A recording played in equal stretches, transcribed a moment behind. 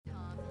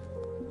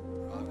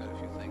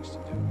things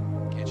to do.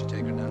 Can't you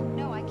take her now?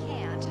 No, I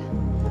can't.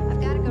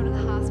 I've got to go to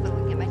the hospital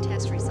and get my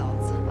test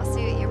results. I'll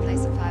see you at your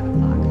place at 5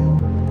 o'clock.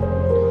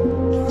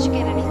 Can't you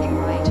get anything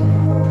right?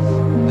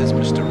 That's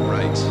Mr.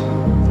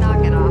 Right.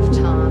 Knock it off,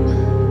 Tom.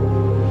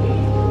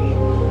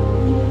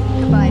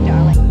 Goodbye,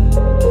 darling.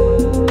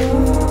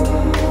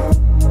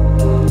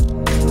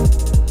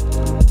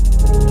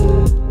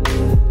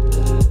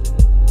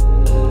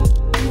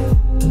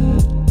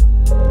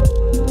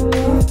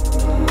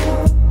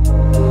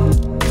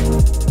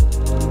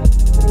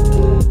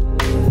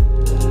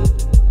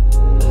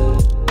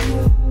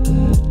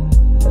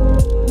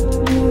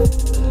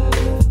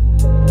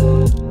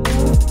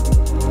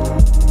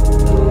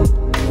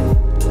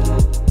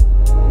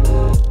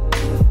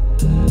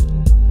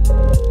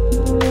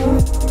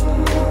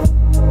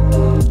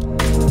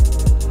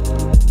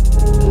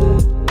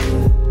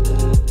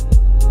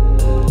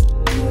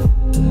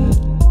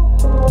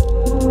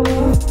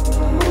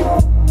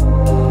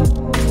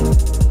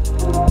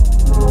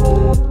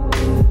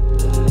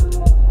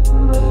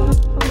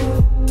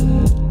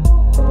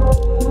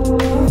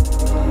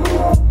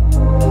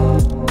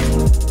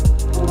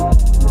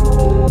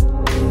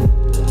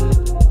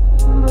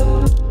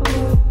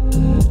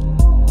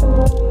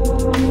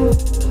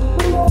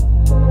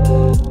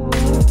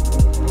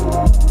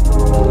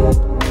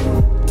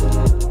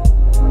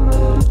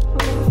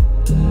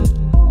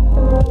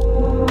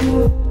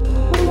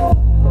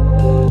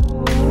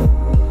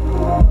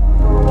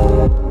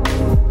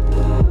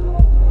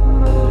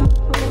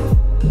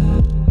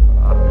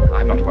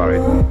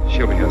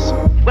 She'll be here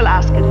soon. Well,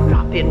 ask her to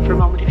drop in for a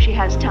moment if she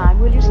has time,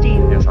 will you,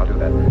 Steve? Yes, I'll do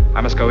that.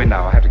 I must go in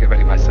now. I have to get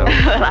ready myself.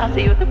 Well, I'll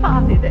see you at the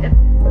party then.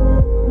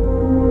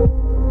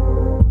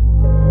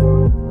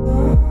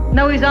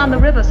 No, he's on the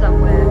river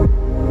somewhere.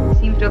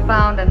 Seems to have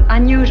found an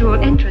unusual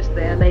interest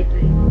there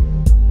lately.